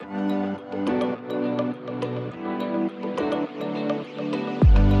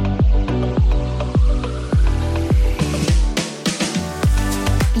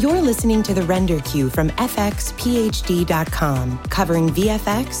You're listening to the Render Queue from fxphd.com, covering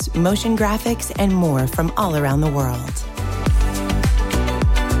VFX, motion graphics, and more from all around the world.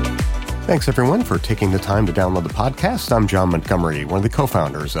 Thanks, everyone, for taking the time to download the podcast. I'm John Montgomery, one of the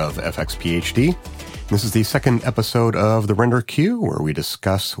co-founders of FXPHD. This is the second episode of the Render Queue, where we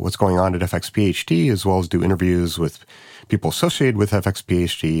discuss what's going on at FXPHD, as well as do interviews with people associated with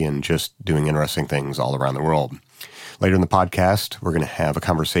FXPHD and just doing interesting things all around the world. Later in the podcast, we're going to have a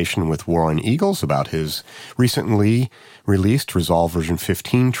conversation with Warren Eagles about his recently released Resolve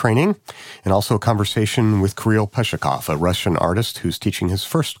V15 training, and also a conversation with Kirill Pleshakov, a Russian artist who's teaching his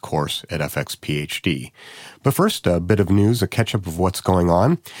first course at FXPHD. But first, a bit of news, a catch-up of what's going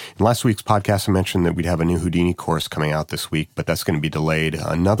on. In last week's podcast, I mentioned that we'd have a new Houdini course coming out this week, but that's going to be delayed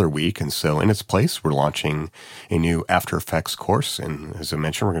another week. And so in its place, we're launching a new After Effects course. And as I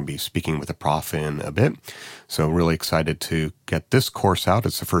mentioned, we're going to be speaking with a prof in a bit. So really excited to get this course out.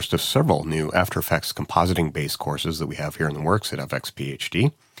 It's the first of several new After Effects compositing-based courses that we have here in the works at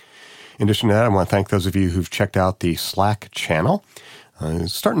FXPHD. In addition to that, I want to thank those of you who've checked out the Slack channel.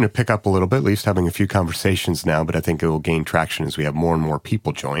 It's starting to pick up a little bit, at least having a few conversations now, but I think it will gain traction as we have more and more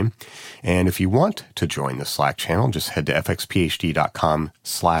people join. And if you want to join the Slack channel, just head to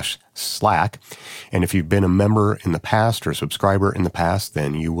fxphd.com/Slack. And if you've been a member in the past or a subscriber in the past,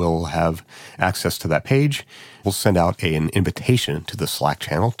 then you will have access to that page. We'll send out an invitation to the Slack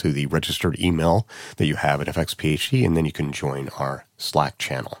channel to the registered email that you have at FXPHD, and then you can join our Slack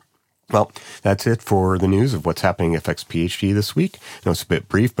channel. Well, that's it for the news of what's happening at FXPHD this week. I know it's a bit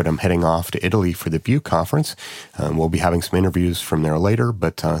brief, but I'm heading off to Italy for the View conference. We'll be having some interviews from there later,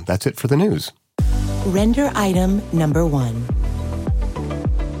 but that's it for the news. Render item number 1.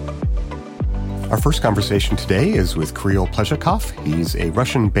 Our first conversation today is with Kirill Pleshakov. He's a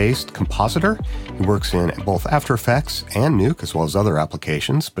Russian-based compositor. He works in both After Effects and Nuke, as well as other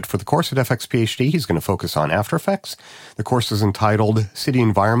applications. But for the course at FXPHD, he's going to focus on After Effects. The course is entitled City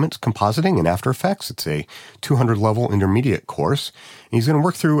Environment Compositing in After Effects. It's a 200-level intermediate course. And he's going to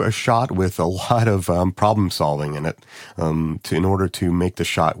work through a shot with a lot of problem-solving in it in order to make the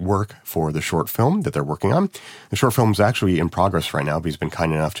shot work for the short film that they're working on. The short film is actually in progress right now, but he's been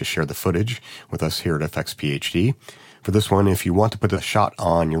kind enough to share the footage with us here at FXPHD. For this one, if you want to put the shot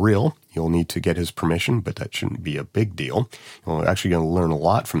on your reel, you'll need to get his permission, but that shouldn't be a big deal. You're actually going to learn a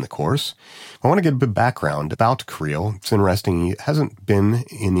lot from the course. I want to get a bit of background about Kirill. It's interesting. He hasn't been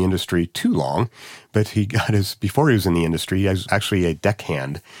in the industry too long, but before he was in the industry, he was actually a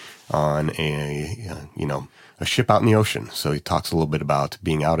deckhand on a ship out in the ocean. So he talks a little bit about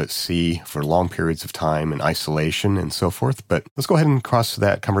being out at sea for long periods of time and isolation and so forth. But let's go ahead and cross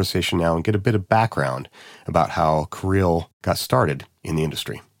that conversation now and get a bit of background about how Kirill got started in the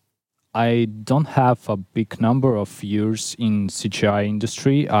industry. I don't have a big number of years in CGI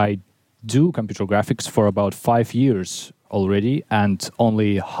industry. I do computer graphics for about 5 years already, and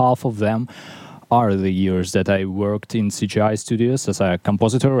only half of them are the years that I worked in CGI studios as a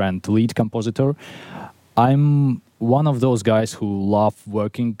compositor and lead compositor. I'm one of those guys who love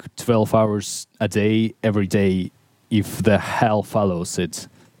working 12 hours a day, every day, if the hell follows it.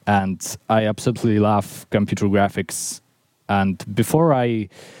 And I absolutely love computer graphics. And before I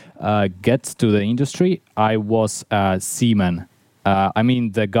get to the industry, I was a seaman.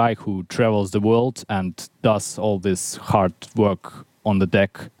 The guy who travels the world and does all this hard work on the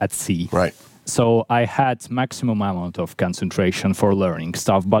deck at sea. Right. So I had maximum amount of concentration for learning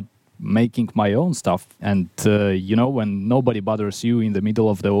stuff, but making my own stuff. And, when nobody bothers you in the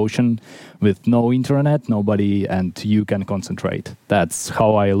middle of the ocean with no internet, and you can concentrate. That's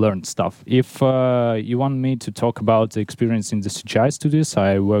how I learned stuff. If you want me to talk about the experience in the CGI studios,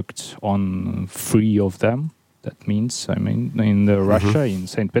 I worked on 3 of them. That means, in Russia, in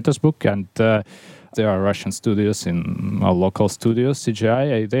St. Petersburg, and there are Russian studios in local studios,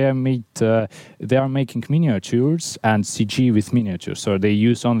 CGI. They are making miniatures and CG with miniatures. So they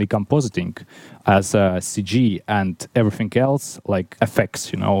use only compositing as CG, and everything else, like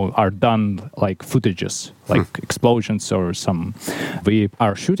effects, are done like footages, like explosions or some. We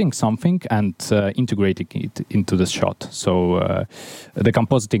are shooting something and integrating it into the shot. So the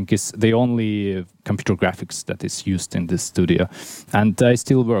compositing is the only computer graphics that is used in this studio. And I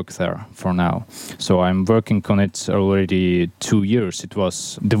still work there for now. So I'm working on it already 2 years. It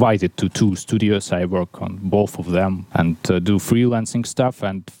was divided to 2 studios. I work on both of them and do freelancing stuff.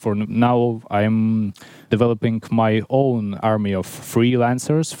 And for now, I'm developing my own army of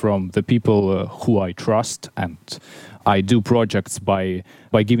freelancers from the people who I trust, and I do projects by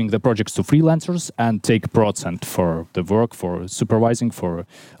giving the projects to freelancers and take % for the work, for supervising, for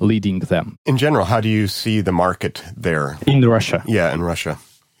leading them. In general, how do you see the market there? In Russia? Yeah, in Russia.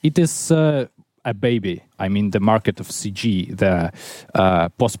 it is a baby. I mean, the market of CG, the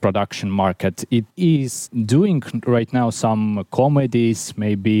post-production market, it is doing right now some comedies,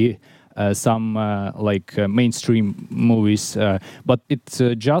 maybe some mainstream movies, but it's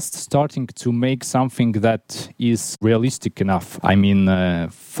just starting to make something that is realistic enough. I mean,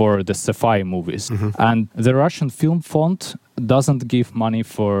 for the sci-fi movies. And the Russian Film Fund doesn't give money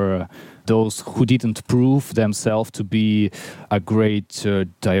for those who didn't prove themselves to be a great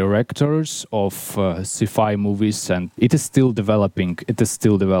directors of sci-fi movies, and it is still developing.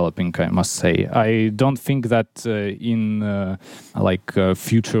 I must say. I don't think that in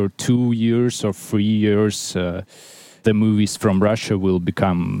future 2 years or 3 years the movies from Russia will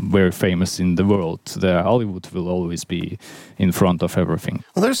become very famous in the world. The Hollywood will always be in front of everything.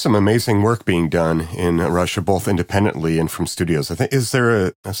 Well, there's some amazing work being done in Russia, both independently and from studios. I think,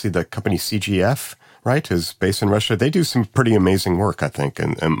 the company CGF, right, is based in Russia. They do some pretty amazing work, I think,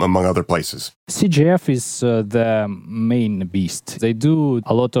 and among other places. CGF is the main beast. They do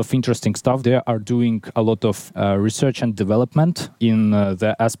a lot of interesting stuff. They are doing a lot of research and development in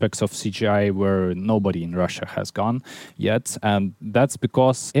the aspects of CGI where nobody in Russia has gone yet. And that's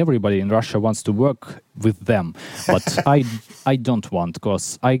because everybody in Russia wants to work with them. But I don't want,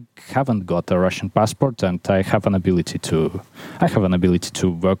 because I haven't got a Russian passport, and I have an ability to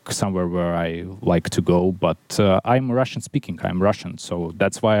work somewhere where I like to go. But I'm Russian speaking. I'm Russian, so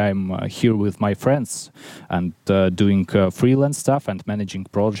that's why I'm here with my friends and doing freelance stuff and managing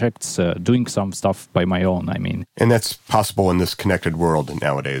projects, doing some stuff by my own. I mean, and that's possible in this connected world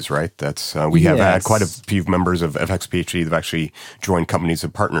nowadays, right? That's we have had quite a few members of FXPHD that have actually joined companies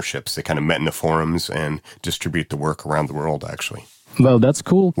and partnerships. They kind of met in the forums and distribute the work around the world, actually. Well, that's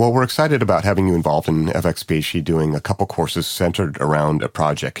cool. Well, we're excited about having you involved in FXPHD doing a couple courses centered around a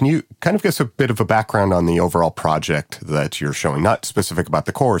project. Can you kind of give us a bit of a background on the overall project that you're showing? Not specific about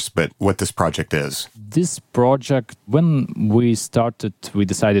the course, but what this project is. This project, when we started, we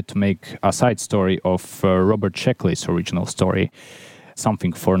decided to make a side story of Robert Sheckley's original story,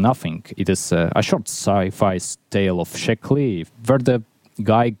 Something for Nothing. It is a short sci-fi tale of Sheckley, where the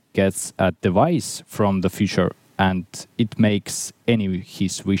guy gets a device from the future and it makes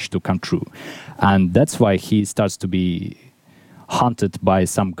his wish to come true. And that's why he starts to be hunted by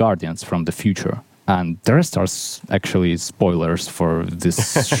some guardians from the future. And the rest are actually spoilers for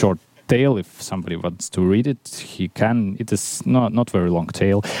this short tale. If somebody wants to read it, he can. It is not very long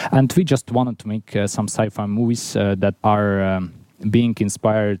tale. And we just wanted to make some sci-fi movies that are being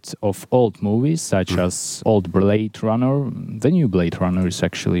inspired of old movies, such as old Blade Runner. The new Blade Runner is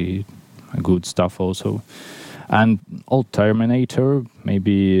actually good stuff also. And old Terminator,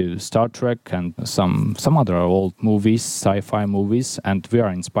 maybe Star Trek, and some other old movies, sci-fi movies, and we are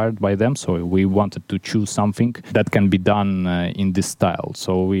inspired by them. So we wanted to choose something that can be done in this style.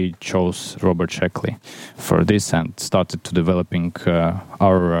 So we chose Robert Sheckley for this and started to developing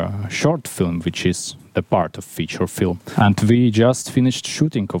our short film, which is a part of feature film. And we just finished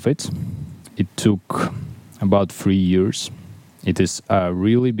shooting of it. It took about 3 years. It is a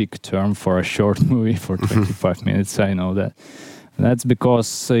really big term for a short movie for 25 minutes, I know that. That's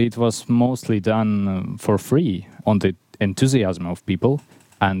because it was mostly done for free on the enthusiasm of people.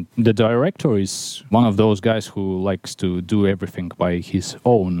 And the director is one of those guys who likes to do everything by his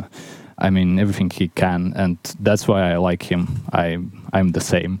own. I mean, everything he can, and that's why I like him. I'm the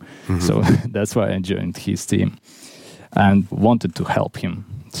same. So that's why I joined his team and wanted to help him.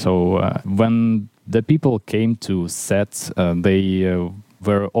 So when the people came to set, they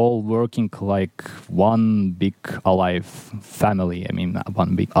were all working like one big alive family. I mean,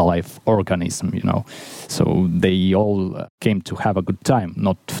 one big alive organism, you know. So they all came to have a good time,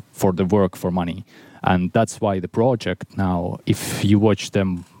 not for the work, for money. And that's why the project now, if you watch the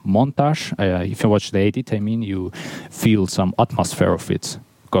montage, if you watch the edit, I mean, you feel some atmosphere of it,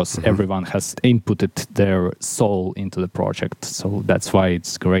 because everyone has inputted their soul into the project. So that's why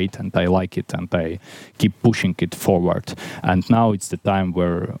it's great, and I like it, and I keep pushing it forward. And now it's the time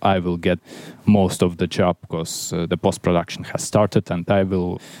where I will get most of the job, because the post-production has started, and I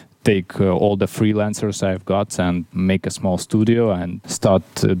will take all the freelancers I've got and make a small studio and start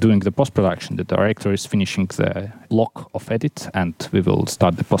doing the post-production. The director is finishing the block of edit, and we will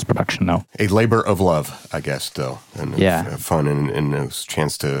start the post-production now. A labor of love, I guess, though, and fun and a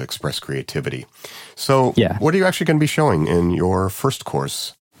chance to express creativity. So what are you actually going to be showing in your first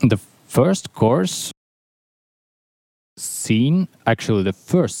course? The first course, scene, actually the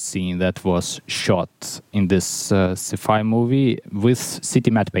first scene that was shot in this sci-fi movie with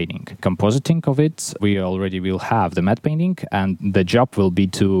city matte painting. Compositing of it, we already will have the matte painting, and the job will be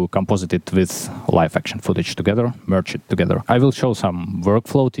to composite it with live action footage together, merge it together. I will show some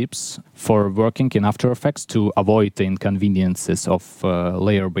workflow tips for working in After Effects to avoid the inconveniences of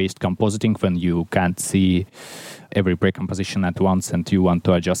layer-based compositing when you can't see every pre-composition at once and you want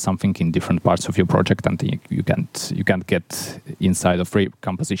to adjust something in different parts of your project, and you can't get inside of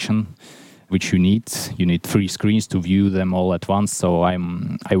pre-composition, which you need 3 screens to view them all at once. So I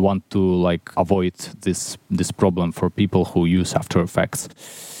want to avoid this problem for people who use After Effects.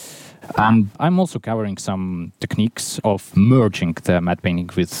 And I'm also covering some techniques of merging the matte painting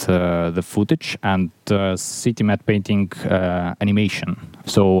with the footage and city matte painting animation.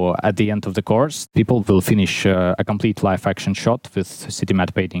 So at the end of the course, people will finish a complete live action shot with city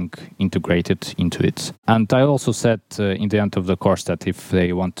matte painting integrated into it. And I also said in the end of the course that if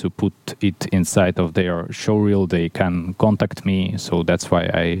they want to put it inside of their showreel, they can contact me. So that's why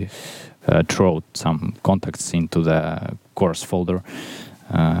I threw some contacts into the course folder.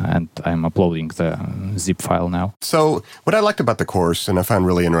 And I'm uploading the zip file now. So what I liked about the course, and I found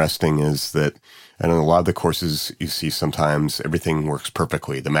really interesting, is that I know a lot of the courses you see sometimes everything works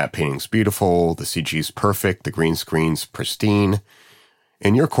perfectly. The matte painting's beautiful, the CG's perfect, the green screen's pristine.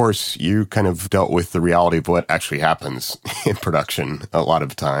 In your course, you kind of dealt with the reality of what actually happens in production a lot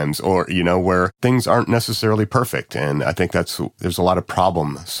of times, or, where things aren't necessarily perfect. And I think there's a lot of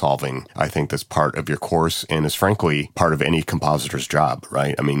problem solving. I think that's part of your course and is frankly part of any compositor's job,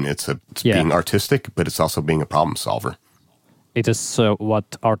 right? I mean, it's being artistic, but it's also being a problem solver. It is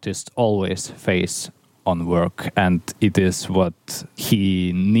what artists always face on work, and it is what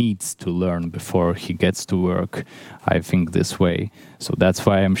he needs to learn before he gets to work. I think this way. So that's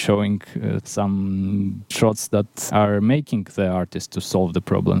why I'm showing some shots that are making the artist to solve the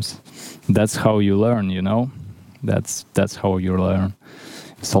problems. That's how you learn, That's how you learn,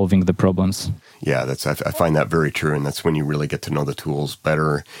 solving the problems. Yeah, I find that very true, and that's when you really get to know the tools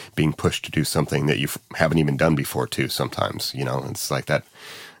better, being pushed to do something that you haven't even done before too sometimes, It's like that.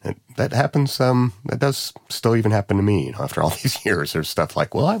 That happens, that does still even happen to me, after all these years. There's stuff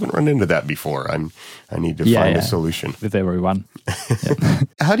like, well, I haven't run into that before. I need to find a solution. With everyone.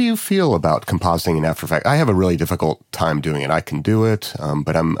 How do you feel about compositing in After Effects? I have a really difficult time doing it. I can do it,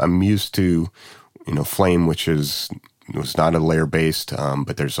 but I'm used to, Flame, which was not a layer-based,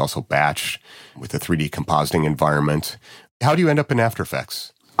 but there's also Batch with a 3D compositing environment. How do you end up in After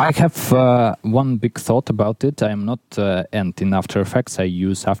Effects? I have one big thought about it. I am not in After Effects. I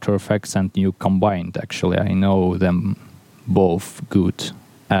use After Effects and Nuke combined, actually. I know them both good.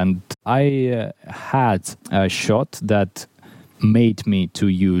 And I had a shot that made me to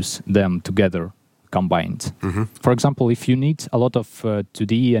use them together combined. Mm-hmm. For example, if you need a lot of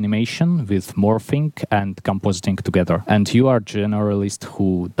 2D animation with morphing and compositing together, and you are a generalist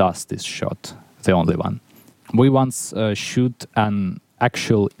who does this shot, the only one. We once shoot an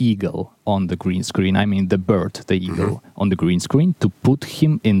actual eagle on the green screen. I mean the bird, the eagle, on the green screen to put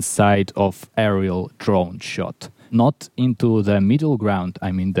him inside of aerial drone shot. Not into the middle ground,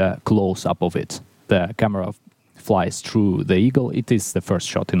 I mean the close-up of it. The camera flies through the eagle. It is the first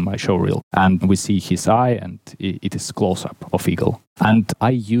shot in my showreel. And we see his eye, and it is close-up of eagle. And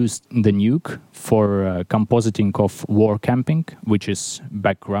I used the Nuke for compositing of war camping, which is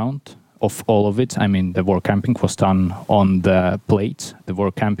background of all of it. I mean, the war camping was done on the plate. The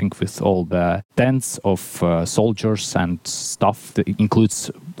war camping with all the tents of soldiers and stuff. That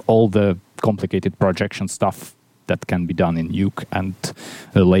includes all the complicated projection stuff that can be done in Nuke, and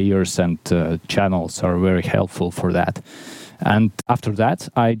layers and channels are very helpful for that. And after that,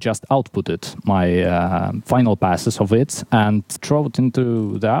 I just outputted my final passes of it and throw it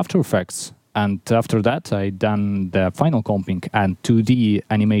into the After Effects. And after that, I done the final comping and 2D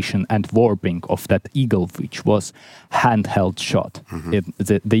animation and warping of that eagle, which was handheld shot.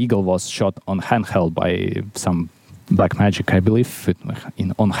 Mm-hmm. The eagle was shot on handheld by some black magic, I believe,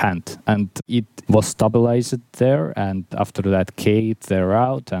 on hand. And it was stabilized there, and after that, Kate, they're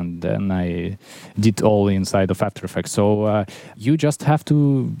out, and then I did all inside of After Effects. So you just have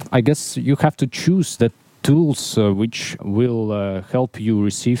to, I guess, you have to choose the tools which will help you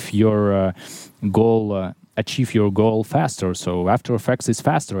receive your goal, achieve your goal faster. So After Effects is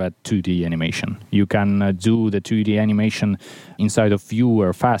faster at 2D animation. You can do the 2D animation inside of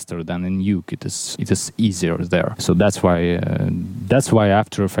Viewer faster than in Nuke. It is easier there. So that's why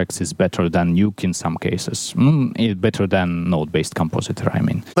After Effects is better than Nuke in some cases. Better than node-based compositor, I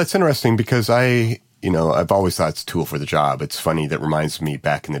mean. That's interesting because I I've always thought it's a tool for the job. It's funny, that reminds me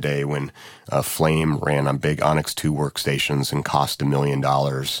back in the day when Flame ran on big Onyx 2 workstations and cost $1 million.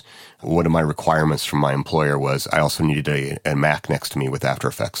 One of my requirements from my employer was I also needed a Mac next to me with After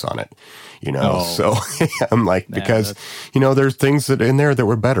Effects on it. So I'm like, because, there's things that in there that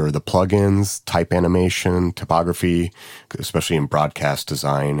were better. The plugins, type animation, typography, especially in broadcast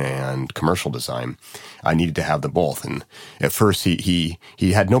design and commercial design, I needed to have them both. And at first he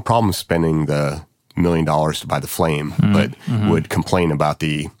had no problem spending the $1 million to buy the Flame, but would complain about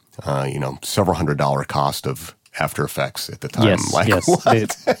the, several $100 cost of After Effects at the time. Yes.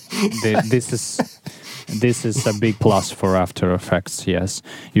 What? This is a big plus for After Effects, yes.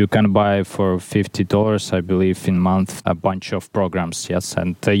 You can buy for $50, I believe, in a month, a bunch of programs, yes.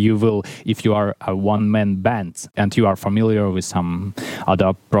 And you will, if you are a one-man band and you are familiar with some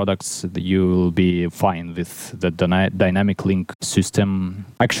other products, you will be fine with the dynamic link system.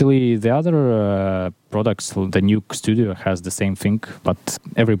 Actually, the other products, the Nuke Studio has the same thing, but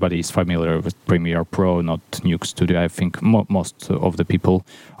everybody is familiar with Premiere Pro, not Nuke Studio. I think most of the people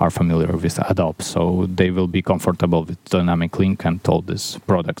are familiar with Adobe, so they will be comfortable with Dynamic Link and all these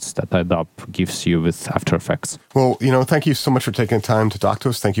products that Adobe gives you with After Effects. Well, thank you so much for taking the time to talk to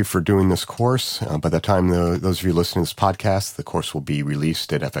us. Thank you for doing this course. By the time those of you listening to this podcast, the course will be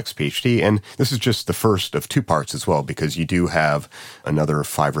released at FX PhD, and this is just the first of 2 parts as well, because you do have another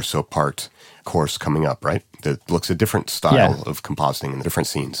 5 or so part course coming up, right? That looks at different style of compositing and different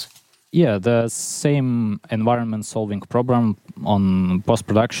scenes. Yeah, the same environment solving program on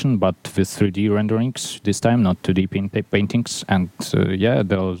post-production, but with 3D renderings this time, not 2D paintings. And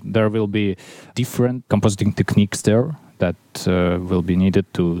there will be different compositing techniques there that will be needed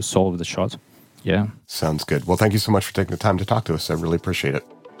to solve the shot. Yeah. Sounds good. Well, thank you so much for taking the time to talk to us. I really appreciate it.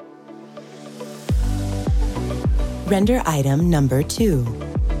 Render item number 2.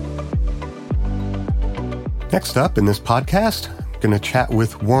 Next up in this podcast, I'm going to chat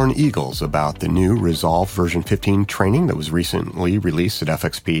with Warren Eagles about the new Resolve version 15 training that was recently released at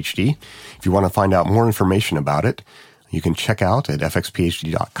FX PhD. If you want to find out more information about it, you can check out at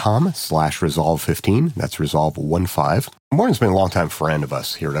fxphd.com/Resolve15. That's Resolve 15. Warren's been a longtime friend of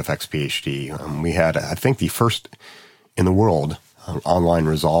us here at FX PhD. We had, I think, the first in the world online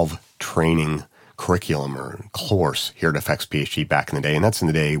Resolve training curriculum or course here at FX PhD back in the day. And that's in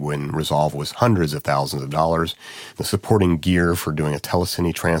the day when Resolve was hundreds of thousands of dollars. The supporting gear for doing a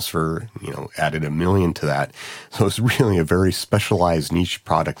telecine transfer, added $1 million to that. So it's really a very specialized niche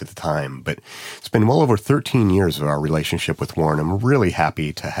product at the time. But it's been well over 13 years of our relationship with Warren. I'm really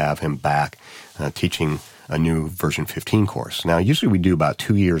happy to have him back teaching a new version 15 course. Now, usually we do about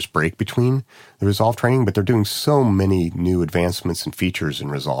 2 years break between the Resolve training, but they're doing so many new advancements and features in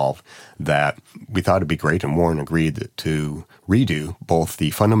Resolve that we thought it'd be great, and Warren agreed to redo both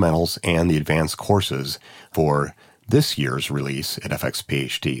the fundamentals and the advanced courses for this year's release at FX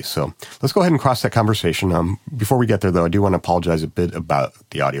PhD. So let's go ahead and cross that conversation. Before we get there, though, I do want to apologize a bit about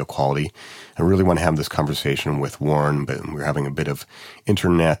the audio quality. I really want to have this conversation with Warren, but we're having a bit of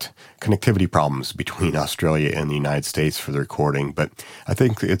internet connectivity problems between Australia and the United States for the recording. But I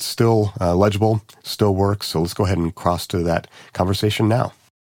think it's still legible, still works. So let's go ahead and cross to that conversation now.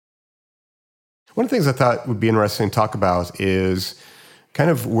 One of the things I thought would be interesting to talk about is kind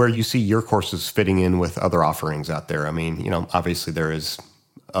of where you see your courses fitting in with other offerings out there. I mean, obviously there is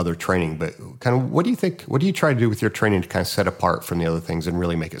other training, but kind of what do you think, what do you try to do with your training to kind of set apart from the other things and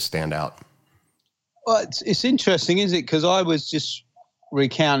really make it stand out? Well, it's interesting, isn't it? Because I was just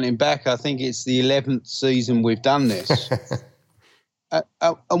recounting back, I think it's the 11th season we've done this.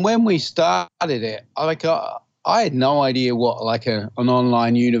 And when we started it, I had no idea what an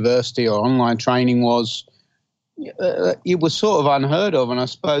online university or online training was. It was sort of unheard of, and I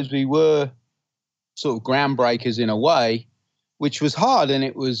suppose we were sort of groundbreakers in a way, which was hard, and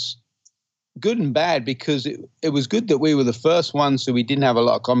it was good and bad because it was good that we were the first ones, so we didn't have a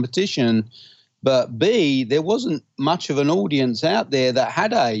lot of competition, but B, there wasn't much of an audience out there that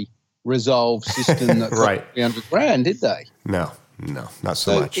had a Resolve system that right. $300,000, did they? No, not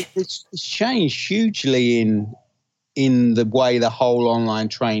so much. It's changed hugely in the way the whole online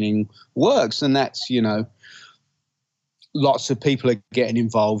training works, and that's, lots of people are getting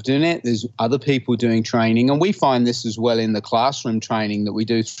involved in it. There's other people doing training, and we find this as well in the classroom training that we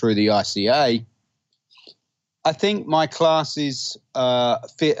do through the ICA. I think my classes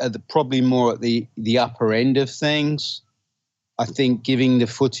fit probably more at the upper end of things. I think giving the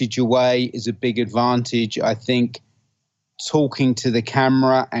footage away is a big advantage. I think talking to the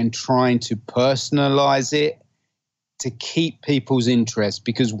camera and trying to personalize it to keep people's interest,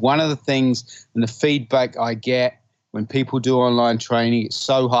 because one of the things and the feedback I get when people do online training, it's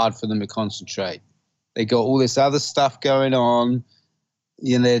so hard for them to concentrate. They got all this other stuff going on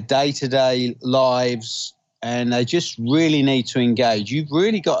in their day-to-day lives, and they just really need to engage. You've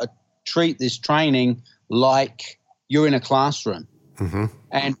really got to treat this training like you're in a classroom. Mm-hmm.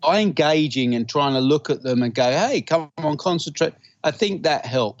 And by engaging and trying to look at them and go, hey, come on, concentrate, I think that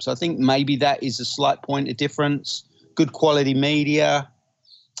helps. I think maybe that is a slight point of difference. Good quality media.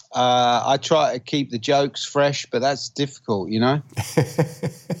 I try to keep the jokes fresh, but that's difficult, you know?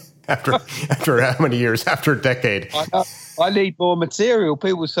 After how many years? After a decade. I need more material.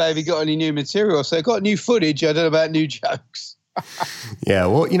 People say, have you got any new material? I say, I've got new footage. I don't know about new jokes. Yeah,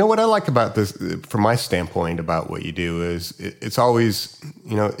 well, you know what I like about this, from my standpoint about what you do, is it's always,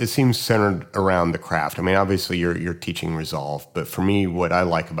 you know, it seems centered around the craft. I mean, obviously you're teaching Resolve, but for me, what I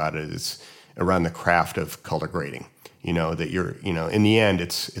like about it is around the craft of color grading. You know, that you're, you know, in the end,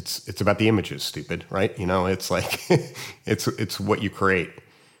 it's about the images, stupid, right? You know, it's like it's what you create.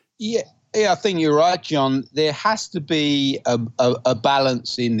 Yeah, I think you're right, John. There has to be a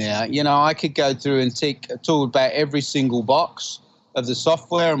balance in there. You know, I could go through and talk about every single box of the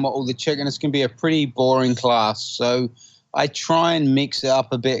software and what all the check, and it's going to be a pretty boring class. So I try and mix it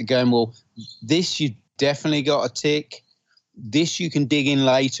up a bit, going, well, this you definitely got a tick. This you can dig in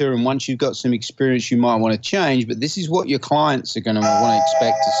later, and once you've got some experience, you might want to change. But this is what your clients are going to want to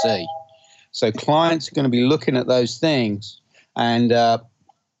expect to see. So clients are going to be looking at those things, and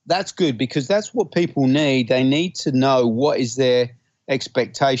that's good because that's what people need. They need to know what is their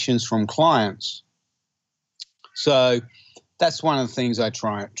expectations from clients. So that's one of the things I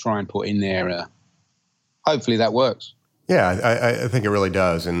try and put in there. Hopefully that works. Yeah, I think it really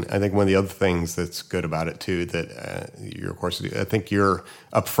does. And I think one of the other things that's good about it too, that you're, of course, I think you're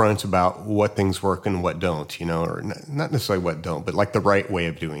upfront about what things work and what don't, you know, or not necessarily what don't, but like the right way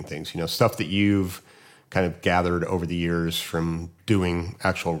of doing things, you know, stuff that you've kind of gathered over the years from doing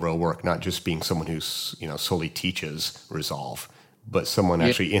actual real work, not just being someone who's, you know, solely teaches Resolve, but someone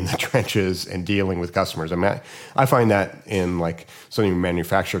actually in the trenches and dealing with customers. I mean, I find that in like something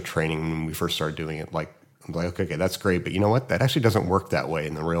manufacturer training when we first started doing it, like, I'm like, okay, that's great, but you know what? That actually doesn't work that way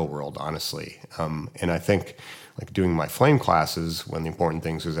in the real world, honestly. And I think, like doing my flame classes, one of the important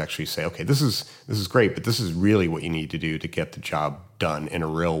things is actually say, okay, this is great, but this is really what you need to do to get the job done in a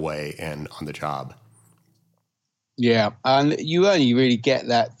real way and on the job. Yeah, and you only really get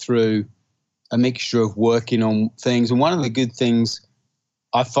that through a mixture of working on things. And one of the good things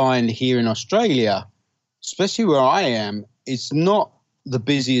I find here in Australia, especially where I am, it's not the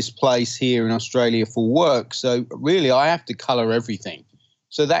busiest place here in Australia for work. So really I have to color everything.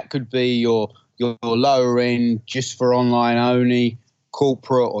 So that could be your lower end, just for online only,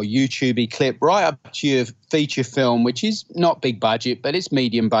 corporate or YouTube clip, right up to your feature film, which is not big budget, but it's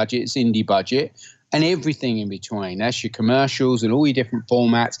medium budget, it's indie budget, and everything in between. That's your commercials and all your different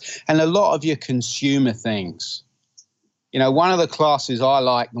formats and a lot of your consumer things. You know, one of the classes I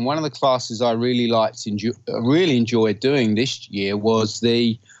liked and one of the classes I really really enjoyed doing this year was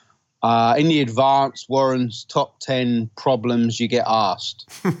in the advanced Warren's top 10 problems you get asked.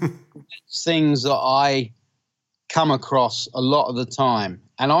 Things that I come across a lot of the time.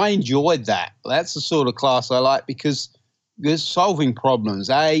 And I enjoyed that. That's the sort of class I like because we're solving problems.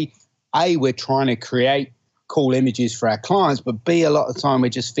 A, we're trying to create cool images for our clients, but B, a lot of the time we're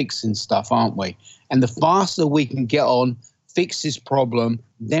just fixing stuff, aren't we? And the faster we can get on, fix this problem,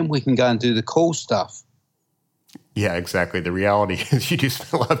 then we can go and do the cool stuff. Yeah, exactly. The reality is you do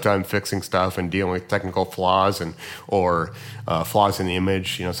spend a lot of time fixing stuff and dealing with technical flaws or flaws in the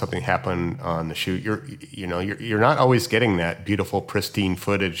image. You know, something happened on the shoot. You're not always getting that beautiful, pristine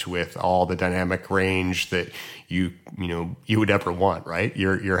footage with all the dynamic range that you would ever want, right?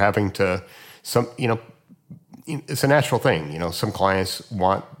 You're having to it's a natural thing. You know, some clients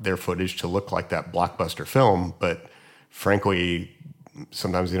want their footage to look like that blockbuster film, but frankly,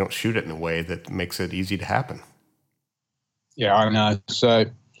 sometimes they don't shoot it in a way that makes it easy to happen. Yeah, I know. So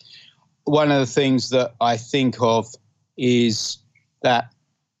one of the things that I think of is that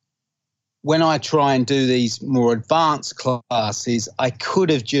when I try and do these more advanced classes, I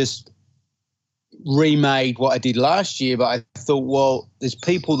could have just remade what I did last year, but I thought, well, there's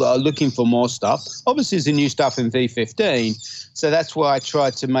people that are looking for more stuff. Obviously, there's the new stuff in V15, so that's why I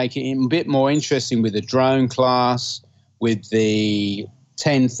tried to make it a bit more interesting with the drone class, with the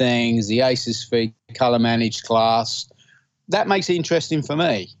 10 things, the ACES feed color managed class. That makes it interesting for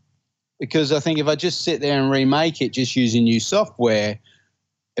me because I think if I just sit there and remake it just using new software,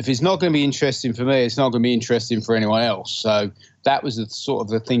 if it's not going to be interesting for me, it's not going to be interesting for anyone else. So that was the sort of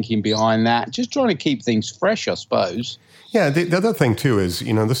the thinking behind that. Just trying to keep things fresh, I suppose. Yeah, the other thing, too, is,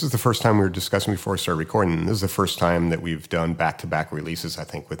 this is the first time we were discussing before we started recording. This is the first time that we've done back-to-back releases, I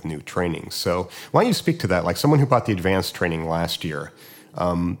think, with new trainings. So why don't you speak to that? Like someone who bought the advanced training last year,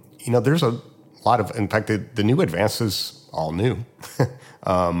 there's a lot of, in fact, the new advanced is all new.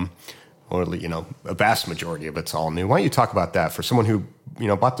 Or, a vast majority of it's all new. Why don't you talk about that for someone who,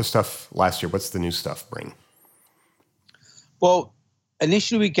 bought the stuff last year? What's the new stuff bring? Well,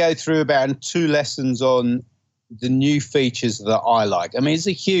 initially we go through about 2 lessons on the new features that I like. I mean, it's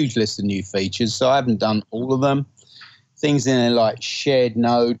a huge list of new features, so I haven't done all of them. Things in there like shared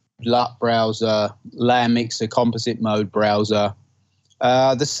node, LUT browser, layer mixer, composite mode browser.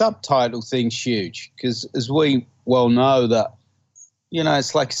 The subtitle thing's huge because, as we well know, that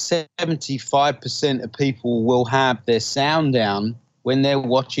it's like 75% of people will have their sound down when they're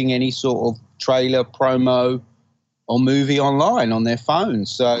watching any sort of trailer, promo, or movie online on their phone.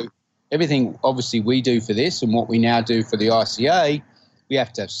 So everything, obviously, we do for this and what we now do for the ICA, we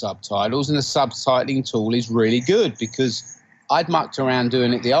have to have subtitles. And the subtitling tool is really good because I'd mucked around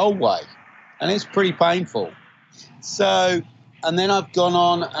doing it the old way, and it's pretty painful. So, and then I've gone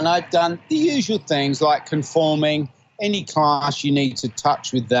on and I've done the usual things like conforming. Any class you need to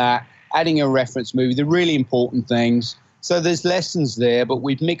touch with that, adding a reference movie, the really important things. So there's lessons there, but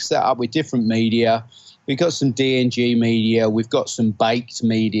we've mixed that up with different media. We've got some DNG media. We've got some baked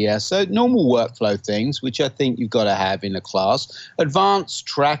media. So normal workflow things, which I think you've got to have in a class. Advanced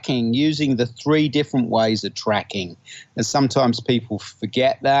tracking, using the 3 different ways of tracking. And sometimes people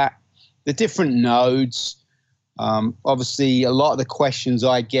forget that. The different nodes. Obviously, a lot of the questions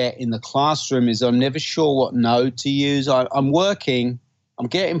I get in the classroom is I'm never sure what node to use. I'm working, I'm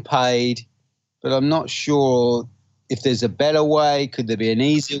getting paid, but I'm not sure if there's a better way. Could there be an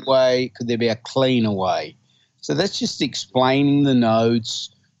easier way? Could there be a cleaner way? So that's just explaining the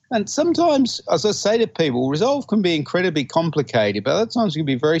nodes. And sometimes, as I say to people, Resolve can be incredibly complicated, but other times it can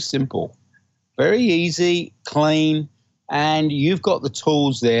be very simple, very easy, clean, and you've got the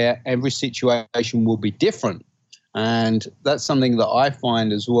tools there. Every situation will be different. And that's something that I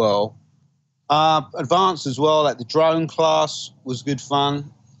find as well. Advanced as well, like the drone class was good fun.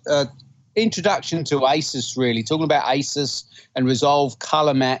 Introduction to ASUS, really, talking about ASUS and Resolve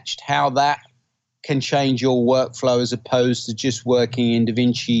color matched, how that can change your workflow as opposed to just working in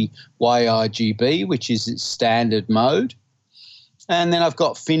DaVinci YRGB, which is its standard mode. And then I've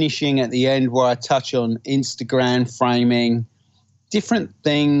got finishing at the end where I touch on Instagram framing, different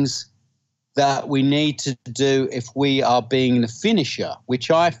things that we need to do if we are being the finisher, which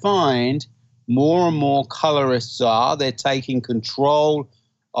I find more and more colorists are. They're taking control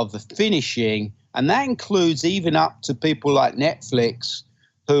of the finishing, and that includes even up to people like Netflix,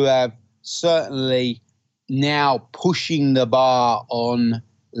 who have certainly now pushing the bar on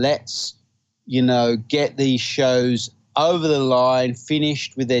let's, get these shows over the line,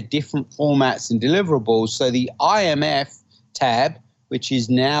 finished with their different formats and deliverables. So the IMF tab, which is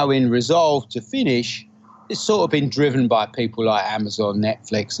now in Resolve to finish, it's sort of been driven by people like Amazon,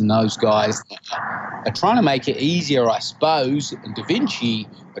 Netflix, and those guys that are trying to make it easier, I suppose, and DaVinci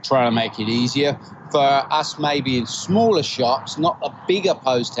are trying to make it easier for us maybe in smaller shops, not the bigger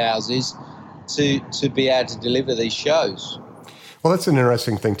post houses, to be able to deliver these shows. Well, that's an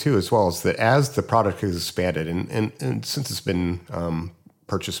interesting thing, too, as well, is that as the product has expanded, and since it's been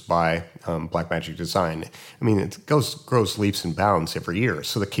purchased by Blackmagic Design, I mean, it grows leaps and bounds every year.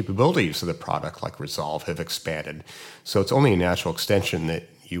 So the capabilities of the product, like Resolve, have expanded. So it's only a natural extension that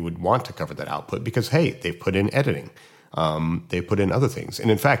you would want to cover that output because, hey, they've put in editing. They put in other things.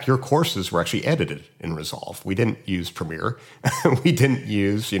 And in fact, your courses were actually edited in Resolve. We didn't use Premiere. We didn't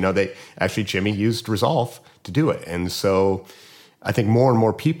use, Jimmy used Resolve to do it. And so I think more and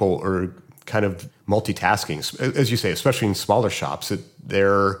more people are kind of multitasking, as you say, especially in smaller shops, that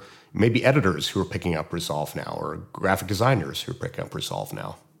there may be editors who are picking up Resolve now or graphic designers who are picking up Resolve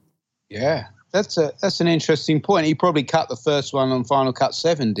now. Yeah, that's an interesting point. He probably cut the first one on Final Cut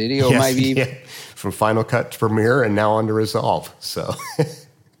 7, did he? Or yes, maybe yeah. From Final Cut to Premiere and now on to Resolve. So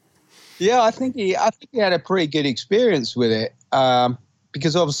yeah, I think he had a pretty good experience with it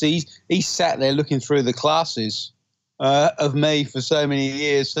because obviously he sat there looking through the classes of me for so many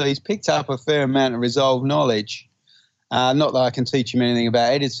years, so he's picked up a fair amount of Resolve knowledge. Not that I can teach him anything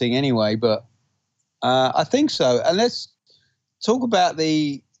about editing anyway, but I think so. And let's talk about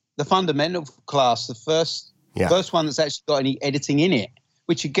the fundamental class, the first one that's actually got any editing in it,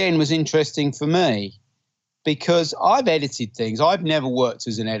 which again was interesting for me because I've edited things. I've never worked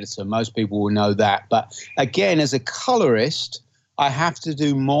as an editor. Most people will know that. But again, as a colorist, I have to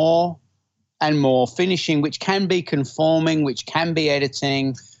do more and more, finishing, which can be conforming, which can be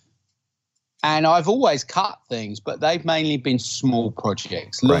editing. And I've always cut things, but they've mainly been small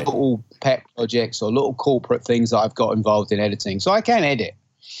projects, little pet projects or little corporate things that I've got involved in editing. So I can edit.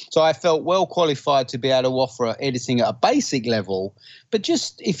 So I felt well qualified to be able to offer editing at a basic level. But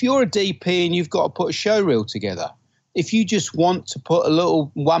just if you're a DP and you've got to put a show reel together, if you just want to put a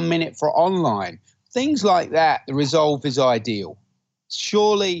little 1 minute for online, things like that, the Resolve is ideal.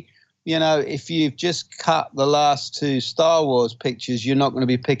 Surely, you know, if you've just cut the last 2 Star Wars pictures, you're not going to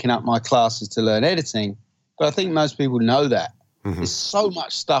be picking up my classes to learn editing. But I think most people know that. Mm-hmm. There's so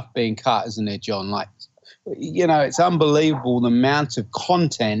much stuff being cut, isn't there, John? Like, you know, it's unbelievable the amount of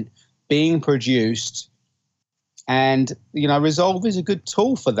content being produced. And, you know, Resolve is a good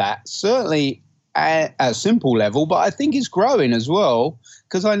tool for that, certainly at a simple level, but I think it's growing as well,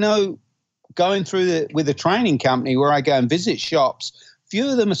 because I know going through with the training company where I go and visit shops, few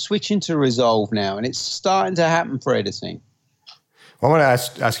of them are switching to Resolve now, and it's starting to happen for editing. Well, I want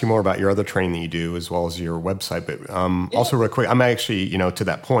to ask you more about your other training that you do as well as your website, but also real quick, I'm actually, you know, to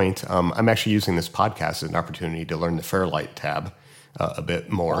that point, I'm actually using this podcast as an opportunity to learn the Fairlight tab a bit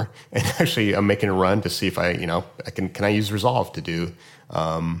more, and actually I'm making a run to see if I can I use Resolve to do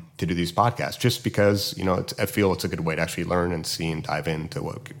these podcasts, just because, you know, I feel it's a good way to actually learn and see and dive into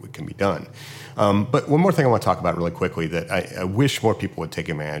what can be done. But one more thing I want to talk about really quickly that I wish more people would take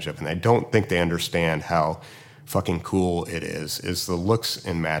advantage of, and I don't think they understand how fucking cool it is the looks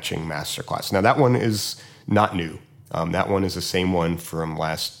and matching masterclass. Now that one is not new. That one is the same one from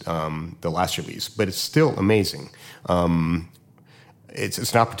the last release, but it's still amazing.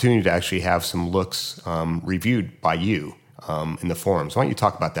 It's an opportunity to actually have some looks reviewed by you in the forums. Why don't you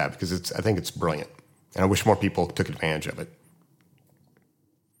talk about that? Because I think it's brilliant, and I wish more people took advantage of it.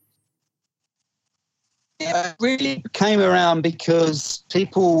 Yeah, it really came around because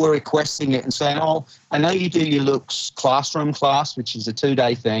people were requesting it and saying, "Oh, I know you do your looks classroom class, which is a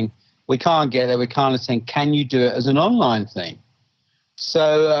 2-day thing. We can't get there. We can't attend. Can you do it as an online thing?"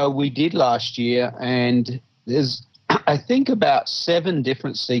 So we did last year, and there's, I think, about 7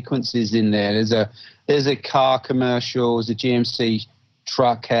 different sequences in there. There's a car commercial, there's a GMC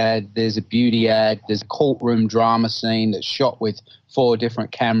truck ad, there's a beauty ad, there's a courtroom drama scene that's shot with 4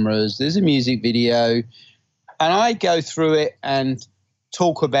 different cameras, there's a music video. And I go through it and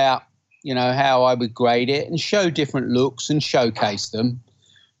talk about, you know, how I would grade it and show different looks and showcase them.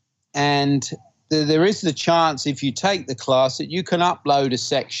 And there is the chance, if you take the class, that you can upload a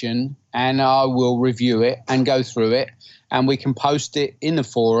section and I will review it and go through it, and we can post it in the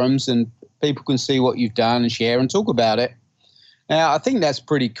forums and people can see what you've done and share and talk about it. Now, I think that's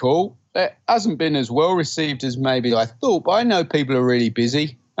pretty cool. It hasn't been as well received as maybe I thought, but I know people are really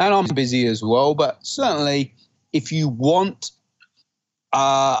busy, and I'm busy as well. But certainly, if you want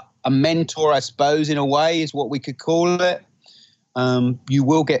a mentor, I suppose, in a way, is what we could call it, you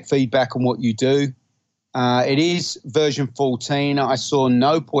will get feedback on what you do. It is version 14. I saw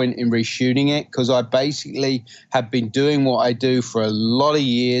no point in reshooting it because I basically have been doing what I do for a lot of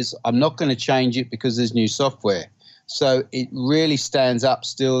years. I'm not going to change it because there's new software. So it really stands up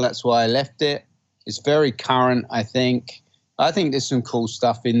still. That's why I left it. It's very current, I think. I think there's some cool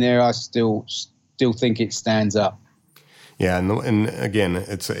stuff in there. I still think it stands up. Yeah, and again,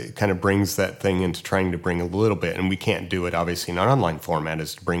 it kind of brings that thing into trying to bring a little bit, and we can't do it obviously in an online format,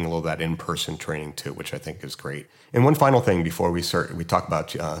 is to bring a little of that in-person training too, which I think is great. And one final thing before we talk about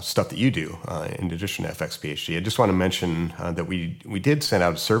stuff that you do in addition to FX PhD, I just want to mention that we did send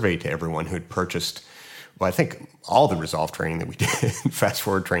out a survey to everyone who had purchased, well, I think all the Resolve training that we did, fast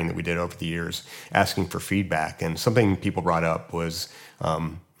forward training that we did over the years, asking for feedback. And something people brought up was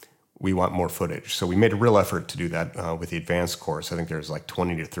we want more footage. So we made a real effort to do that with the advanced course. I think there's like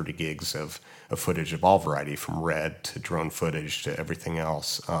 20 to 30 gigs of footage of all variety, from red to drone footage to everything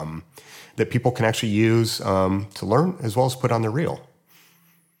else, that people can actually use to learn as well as put on their reel.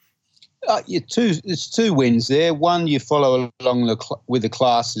 There's 2 wins there. One, you follow along with the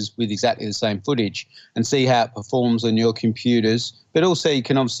classes with exactly the same footage and see how it performs on your computers. But also you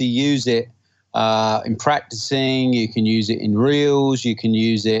can obviously use it in practicing. You can use it in reels. You can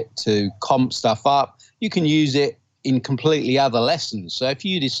use it to comp stuff up. You can use it in completely other lessons. So if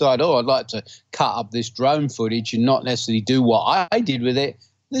you decide, I'd like to cut up this drone footage and not necessarily do what I did with it,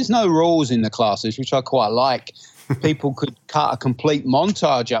 there's no rules in the classes, which I quite like. People could cut a complete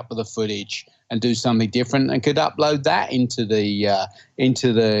montage up of the footage and do something different, and could upload that into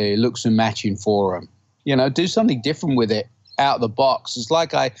the looks and matching forum. You know, do something different with it out of the box. It's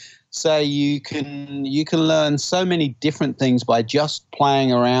like I say, you can learn so many different things by just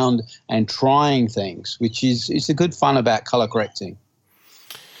playing around and trying things, which is the good fun about color correcting.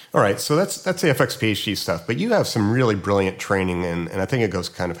 All right, so that's the FX PhD stuff, but you have some really brilliant training, and I think it goes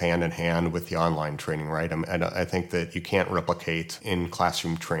kind of hand in hand with the online training, right? I think that you can't replicate in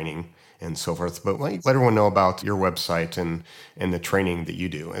classroom training and so forth, but let everyone know about your website and the training that you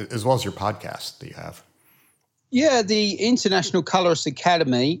do, as well as your podcast that you have. Yeah, the International Colorist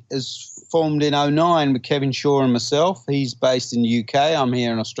Academy is formed in 2009 with Kevin Shaw and myself. He's based in the UK. I'm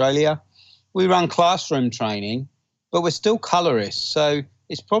here in Australia. We run classroom training, but we're still colorists, so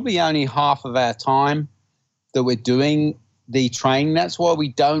it's probably only half of our time that we're doing the training. That's why we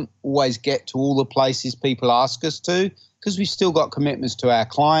don't always get to all the places people ask us to, because we've still got commitments to our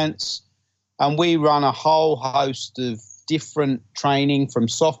clients. And we run a whole host of different training, from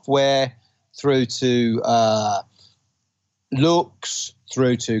software through to looks,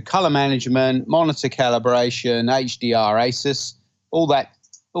 through to color management, monitor calibration, HDR, ASIS. All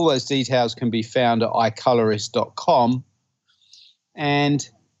those details can be found at icolorist.com. And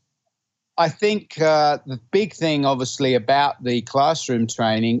I think the big thing, obviously, about the classroom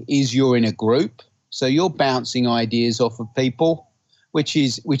training is you're in a group. So you're bouncing ideas off of people, which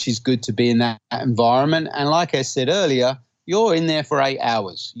is good to be in that environment. And like I said earlier, you're in there for 8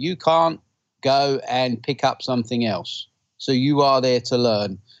 hours. You can't go and pick up something else. So you are there to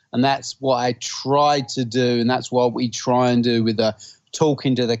learn. And that's what I tried to do, and that's what we try and do with the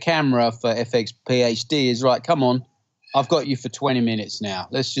talking to the camera for FX PhD is, right, come on. I've got you for 20 minutes now.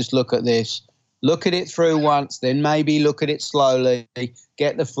 Let's just look at this. Look at it through once, then maybe look at it slowly,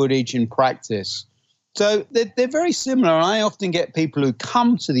 get the footage and practice. So they're very similar. And I often get people who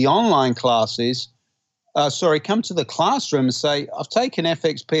come to the online classes, come to the classroom and say, I've taken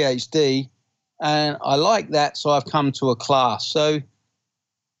FX PhD and I like that, so I've come to a class. So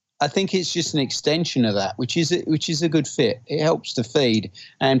I think it's just an extension of that, which is a good fit. It helps to feed.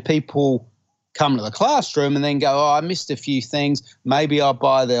 And people come to the classroom and then go, oh, I missed a few things. Maybe I'll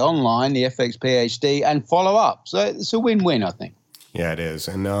buy the online, the FX PhD, and follow up. So it's a win-win, I think. Yeah, it is.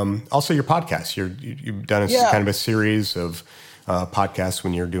 And also your podcast. You've done kind of a series of podcasts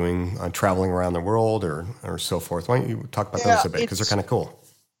when you're doing traveling around the world or so forth. Why don't you talk about those a bit, because they're kind of cool.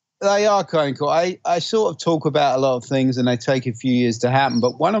 They are kind of cool. I sort of talk about a lot of things and they take a few years to happen.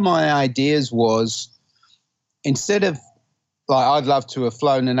 But one of my ideas was, instead of, like, I'd love to have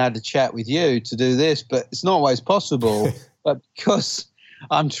flown and had a chat with you to do this, but it's not always possible. But because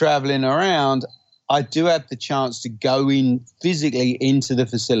I'm traveling around, I do have the chance to go in physically into the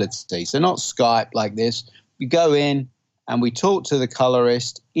facility. So not Skype like this. We go in and we talk to the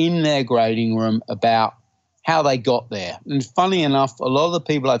colorist in their grading room about how they got there. And funny enough, a lot of the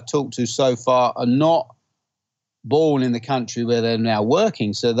people I've talked to so far are not born in the country where they're now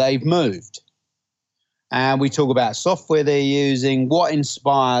working, so they've moved. And we talk about software they're using, what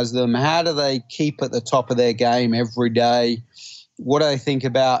inspires them, how do they keep at the top of their game every day, what do they think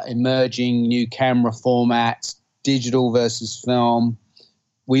about emerging new camera formats, digital versus film.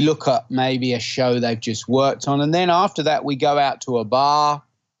 We look at maybe a show they've just worked on, and then after that we go out to a bar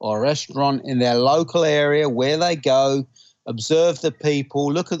or a restaurant in their local area where they go, observe the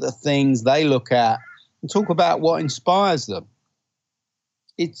people, look at the things they look at, and talk about what inspires them.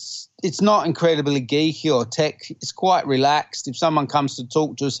 It's not incredibly geeky or tech. It's quite relaxed. If someone comes to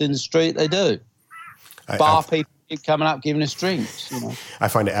talk to us in the street, they do. Bar people keep coming up giving us drinks. You know. I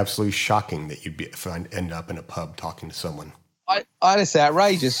find it absolutely shocking that you'd end up in a pub talking to someone. It's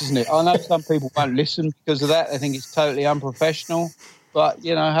outrageous, isn't it? I know some people won't listen because of that. They think it's totally unprofessional. But,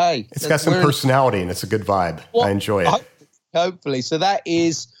 you know, hey. It's got some personality and it's a good vibe. I enjoy it. Hopefully. So that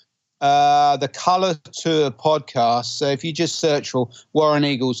is the Color Tour podcast. So if you just search for Warren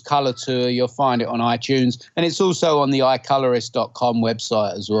Eagles Color Tour, you'll find it on iTunes. And it's also on the icolorist.com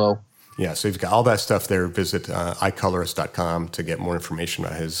website as well. Yeah, so you've got all that stuff there. Visit icolorist.com to get more information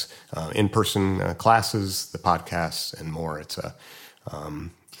about his in-person classes, the podcasts, and more. It's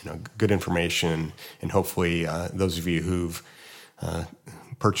good information. And hopefully those of you who've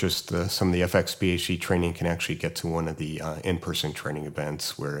purchased some of the FX PhD training can actually get to one of the in-person training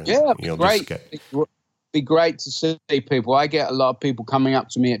events where you'll great. just get... It'd be great to see people. I get a lot of people coming up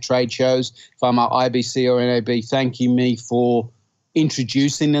to me at trade shows, if I'm at IBC or NAB, thanking me for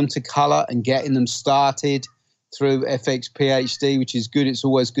introducing them to color and getting them started through FX PhD, which is good. It's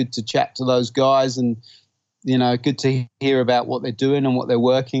always good to chat to those guys and, you know, good to hear about what they're doing and what they're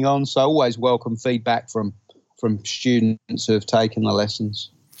working on. So I always welcome feedback from students who have taken the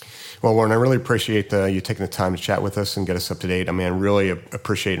lessons. Well, Warren, I really appreciate you taking the time to chat with us and get us up to date. I mean, I really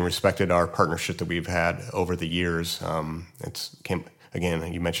appreciate and respected our partnership that we've had over the years.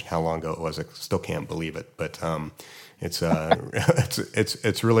 Again, you mentioned how long ago it was. I still can't believe it, but it's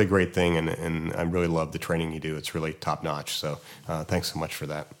it's really a great thing, and I really love the training you do. It's really top notch. So thanks so much for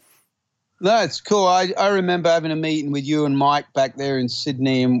that. No, it's cool. I remember having a meeting with you and Mike back there in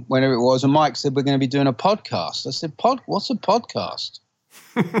Sydney and whenever it was, and Mike said, we're going to be doing a podcast. I said, what's a podcast?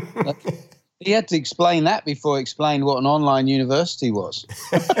 He had to explain that before he explained what an online university was.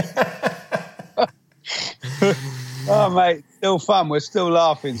 Oh, mate, still fun. We're still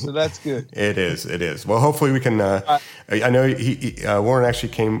laughing, so that's good. It is. Well, hopefully we can. I know Warren actually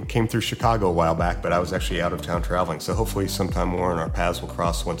came through Chicago a while back, but I was actually out of town traveling. So hopefully sometime, Warren, our paths will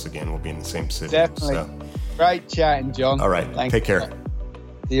cross once again. We'll be in the same city. Definitely. So. Great chatting, John. All right. Thanks. Take care.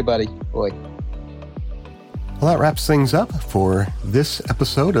 See you, buddy. Boy. Well, that wraps things up for this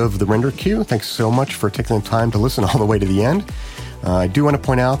episode of The Render Queue. Thanks so much for taking the time to listen all the way to the end. I do want to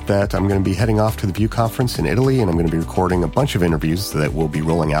point out that I'm going to be heading off to the View Conference in Italy, and I'm going to be recording a bunch of interviews that will be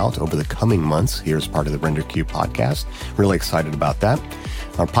rolling out over the coming months here as part of the Render Queue podcast. Really excited about that.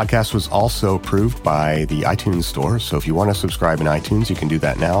 Our podcast was also approved by the iTunes Store, so if you want to subscribe in iTunes, you can do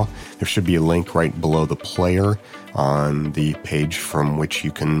that now. There should be a link right below the player on the page from which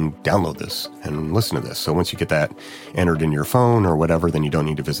you can download this and listen to this. So once you get that entered in your phone or whatever, then you don't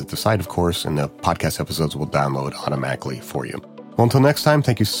need to visit the site, of course, and the podcast episodes will download automatically for you. Well, until next time,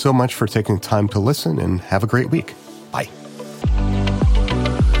 thank you so much for taking the time to listen, and have a great week. Bye.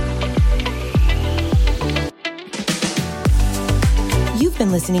 You've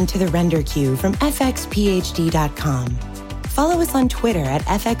been listening to The Render Queue from fxphd.com. Follow us on Twitter at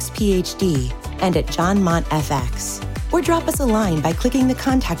fxphd and at JohnMontFX. Or drop us a line by clicking the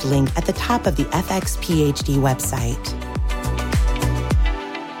contact link at the top of the FX PhD website.